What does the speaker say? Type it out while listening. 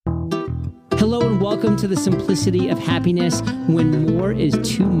Hello and welcome to the Simplicity of Happiness When More is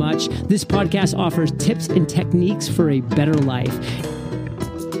Too Much. This podcast offers tips and techniques for a better life.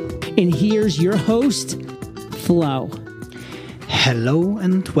 And here's your host, Flo. Hello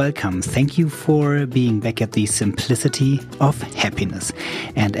and welcome. Thank you for being back at the Simplicity of Happiness.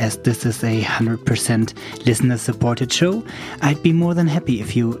 And as this is a 100% listener-supported show, I'd be more than happy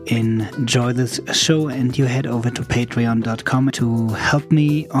if you enjoy this show and you head over to patreon.com to help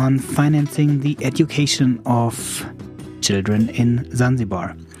me on financing the education of children in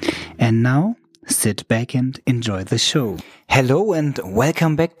Zanzibar. And now, sit back and enjoy the show. Hello and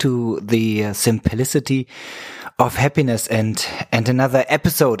welcome back to the Simplicity of Happiness and another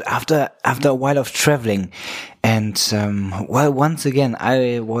episode after a while of traveling. And once again,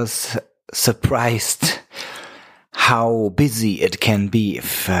 I was surprised how busy it can be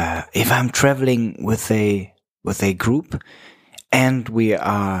if I'm traveling with a group and we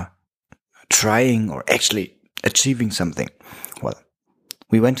are trying or actually achieving something. Well,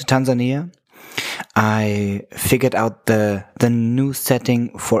 we went to Tanzania. I figured out the new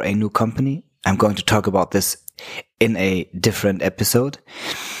setting for a new company. I'm going to talk about this in a different episode.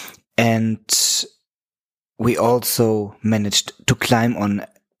 And we also managed to climb on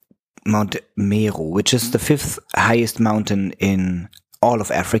Mount Meru, which is the 5th highest mountain in all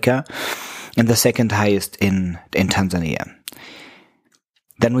of Africa and the 2nd highest in Tanzania.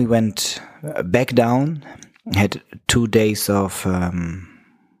 Then we went back down, had 2 days of,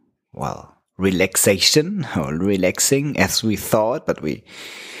 relaxation or relaxing as we thought, but we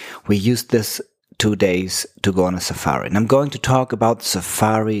used this 2 days to go on a safari. And I'm going to talk about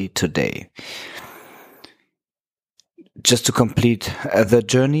safari today. Just to complete the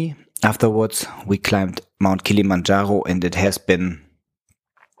journey, afterwards we climbed Mount Kilimanjaro, and it has been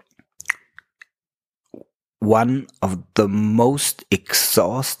one of the most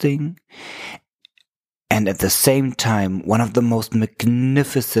exhausting and at the same time, one of the most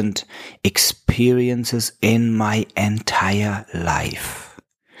magnificent experiences in my entire life.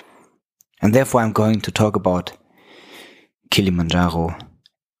 And therefore, I'm going to talk about Kilimanjaro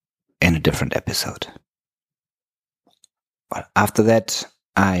in a different episode. Well, after that,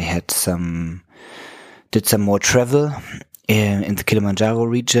 I did some more travel in the Kilimanjaro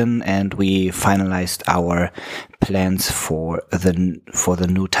region, and we finalized our plans for the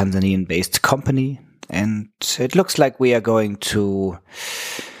new Tanzanian-based company. And it looks like we are going to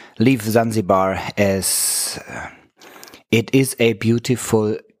leave Zanzibar, as it is a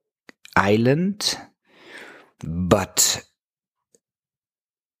beautiful island, but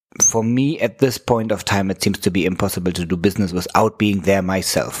for me at this point of time it seems to be impossible to do business without being there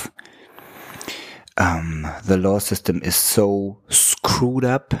myself. The law system is so screwed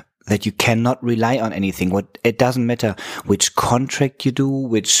up that you cannot rely on anything. It doesn't matter which contract you do,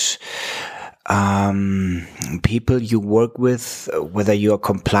 which people you work with, whether you are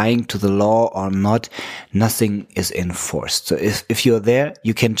complying to the law or not, nothing is enforced. So if you're there,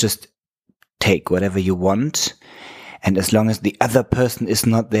 you can just take whatever you want, and as long as the other person is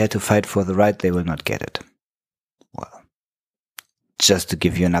not there to fight for the right, they will not get it. Well, just to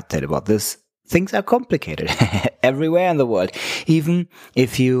give you an update about this, things are complicated everywhere in the world. Even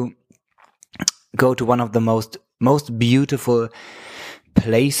if you go to one of the most beautiful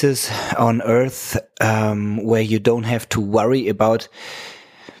places on earth, where you don't have to worry about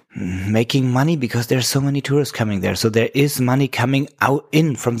making money because there's so many tourists coming there. So there is money coming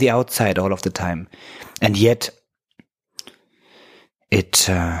in from the outside all of the time. And yet it,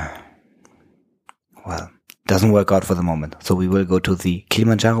 doesn't work out for the moment. So we will go to the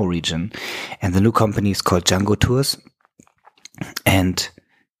Kilimanjaro region, and the new company is called Django Tours. And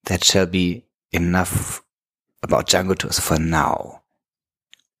that shall be enough about Django Tours for now,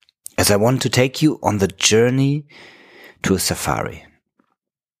 as I want to take you on the journey to a safari.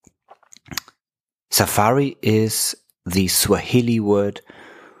 Safari is the Swahili word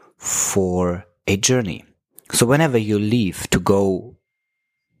for a journey. So whenever you leave to go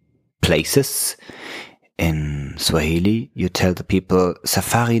places in Swahili, you tell the people,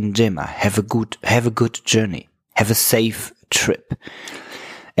 Safari njema, have a good journey, have a safe trip.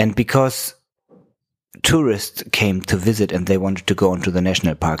 And because tourists came to visit and they wanted to go into the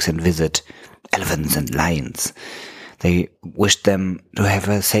national parks and visit elephants and lions, they wished them to have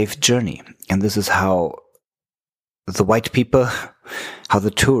a safe journey. And this is how the white people, how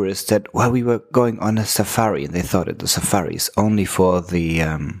the tourists said, well, we were going on a safari, and they thought that the safari is only for the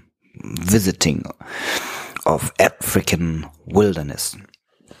visiting of African wilderness.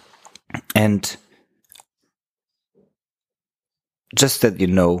 And just that you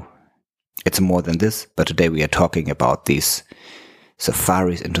know, it's more than this, but today we are talking about these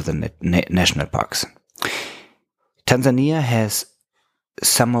safaris into the national parks. Tanzania has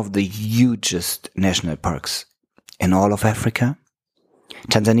some of the hugest national parks in all of Africa.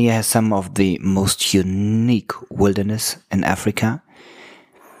 Tanzania has some of the most unique wilderness in Africa.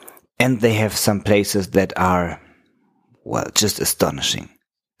 And they have some places that are, well, just astonishing.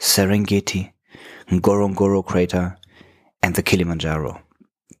 Serengeti, Ngorongoro crater, and the Kilimanjaro.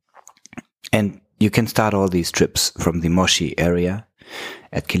 And you can start all these trips from the Moshi area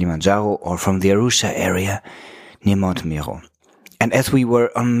at Kilimanjaro or from the Arusha area near Mount Meru. And as we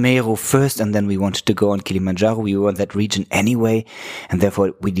were on Meru first and then we wanted to go on Kilimanjaro, we were in that region anyway, and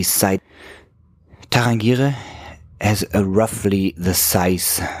therefore we decided Tarangire has roughly the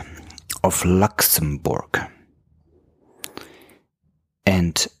size of Luxembourg.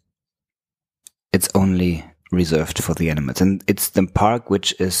 And it's only reserved for the animals. And it's the park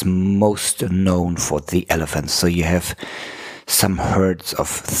which is most known for the elephants. So you have some herds of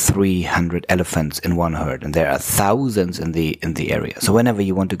 300 elephants in one herd, and there are thousands in the area. So whenever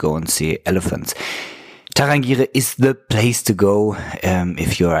you want to go and see elephants, Tarangire is the place to go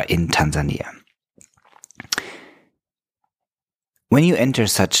if you are in Tanzania. When you enter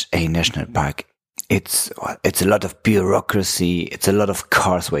such a national park, it's a lot of bureaucracy. It's a lot of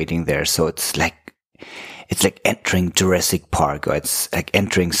cars waiting there. So it's like entering Jurassic Park, or it's like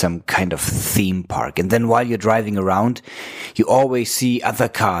entering some kind of theme park. And then while you're driving around, you always see other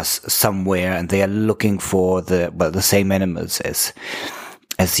cars somewhere, and they are looking for the same animals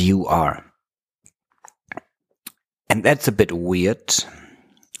as you are. And that's a bit weird.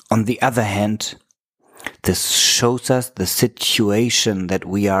 On the other hand, this shows us the situation that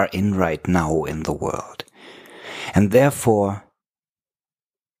we are in right now in the world. And therefore,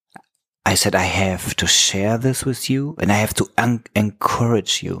 I said I have to share this with you, and I have to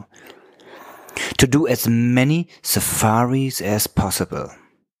encourage you to do as many safaris as possible.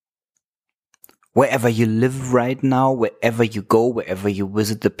 Wherever you live right now, wherever you go, wherever you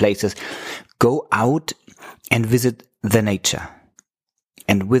visit the places, go out and visit the nature.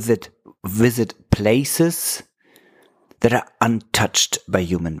 And visit places that are untouched by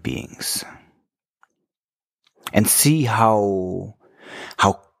human beings. And see how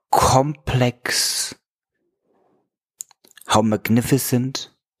complex, how magnificent,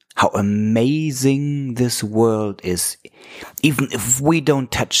 how amazing this world is, even if we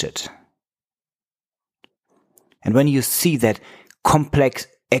don't touch it. And when you see that complex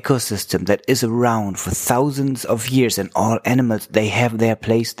ecosystem that is around for thousands of years, and all animals, they have their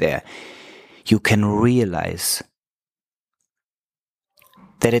place there, you can realize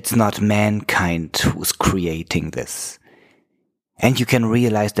that it's not mankind who's creating this. And you can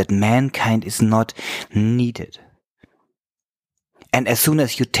realize that mankind is not needed. And as soon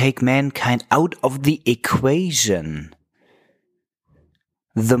as you take mankind out of the equation,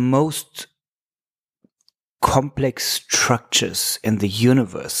 the most complex structures in the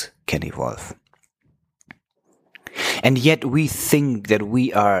universe can evolve. And yet we think that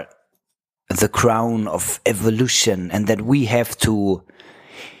we are the crown of evolution, and that we have to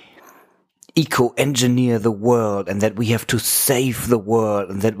eco-engineer the world, and that we have to save the world,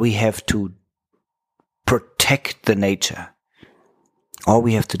 and that we have to protect the nature. All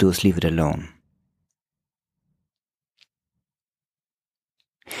we have to do is leave it alone.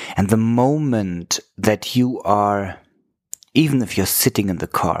 And the moment that you are, even if you're sitting in the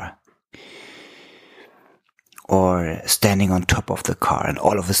car or standing on top of the car, and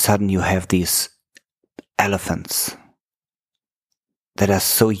all of a sudden you have these elephants that are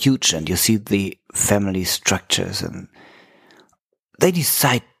so huge, and you see the family structures, and they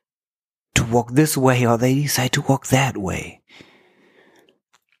decide to walk this way or they decide to walk that way.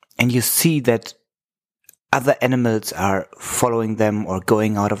 And you see that other animals are following them or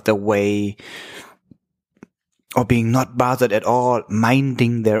going out of their way or being not bothered at all,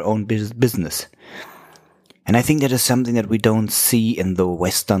 minding their own business. And I think that is something that we don't see in the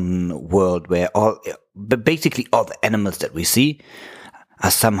Western world, where basically all the animals that we see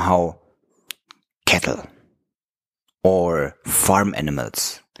are somehow cattle or farm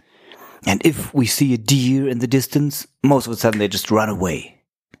animals. And if we see a deer in the distance, most of a sudden they just run away.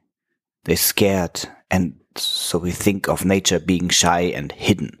 They're scared, and so we think of nature being shy and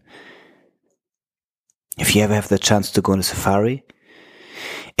hidden. If you ever have the chance to go on a safari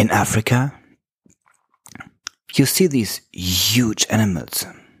in Africa, you see these huge animals.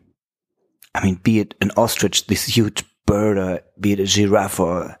 I mean, be it an ostrich, this huge bird, or be it a giraffe,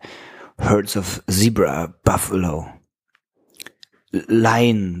 or herds of zebra, buffalo,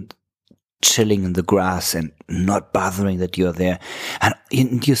 lion chilling in the grass and not bothering that you're there.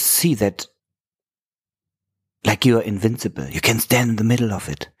 And you see that like you are invincible. You can stand in the middle of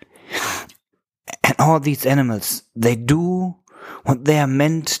it. And all these animals, they do what they are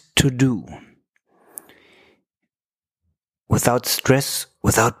meant to do. Without stress,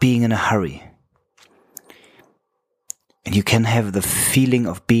 without being in a hurry. And you can have the feeling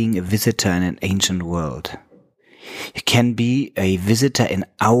of being a visitor in an ancient world. You can be a visitor in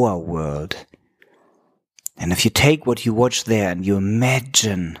our world. And if you take what you watch there and you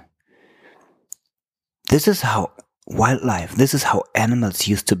imagine, this is how wildlife, this is how animals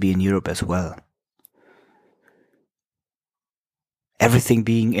used to be in Europe as well. Everything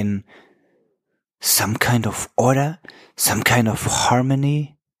being in some kind of order, some kind of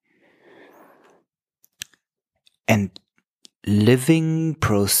harmony, and living,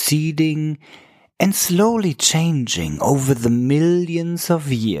 proceeding, and slowly changing over the millions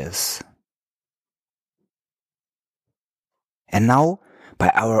of years. And now, by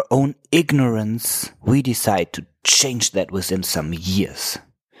our own ignorance, we decide to change that within some years.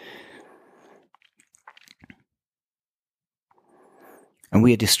 And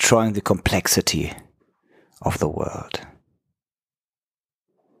we are destroying the complexity of the world.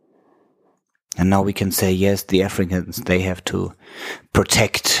 And now we can say, yes, the Africans, they have to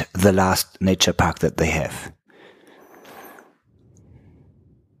protect the last nature park that they have.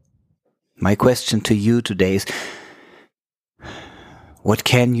 My question to you today is, what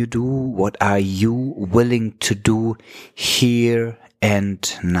can you do? What are you willing to do here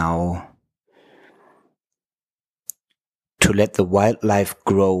and now to let the wildlife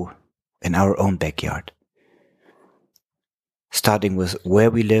grow in our own backyard? Starting with where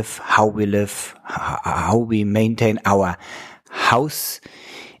we live, how we maintain our house.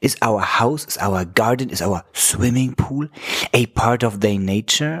 Is our garden, is our swimming pool a part of their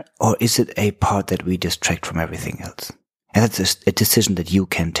nature, or is it a part that we distract from everything else? And that's a decision that you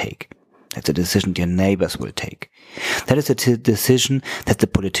can take. That's a decision your neighbors will take. That is a decision that the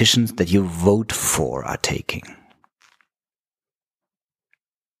politicians that you vote for are taking.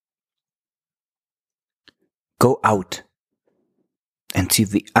 Go out and see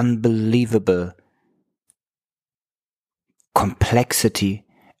the unbelievable complexity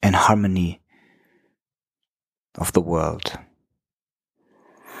and harmony of the world.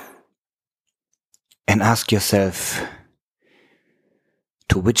 And ask yourself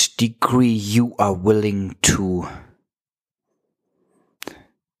to which degree you are willing to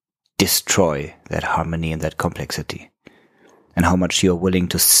destroy that harmony and that complexity, and how much you are willing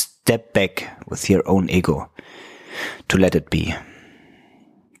to step back with your own ego to let it be.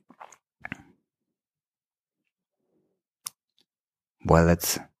 Well,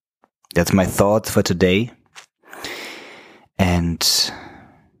 that's my thoughts for today, and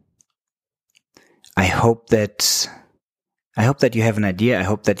I hope that you have an idea. I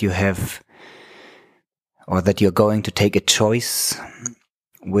hope that you have, or that you're going to take a choice,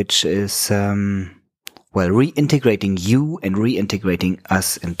 which is, reintegrating you and reintegrating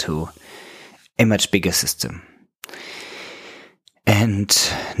us into a much bigger system. And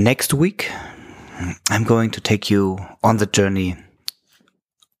next week, I'm going to take you on the journey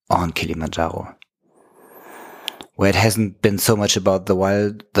on Kilimanjaro, where it hasn't been so much about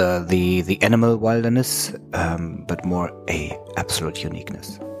the animal wilderness, but more a absolute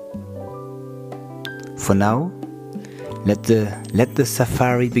uniqueness. For now, let the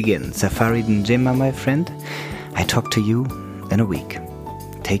safari begin. Safari Njema, my friend. I talk to you in a week.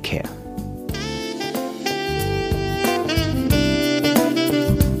 Take care.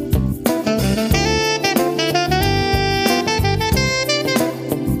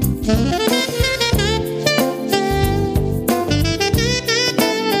 Mm-hmm.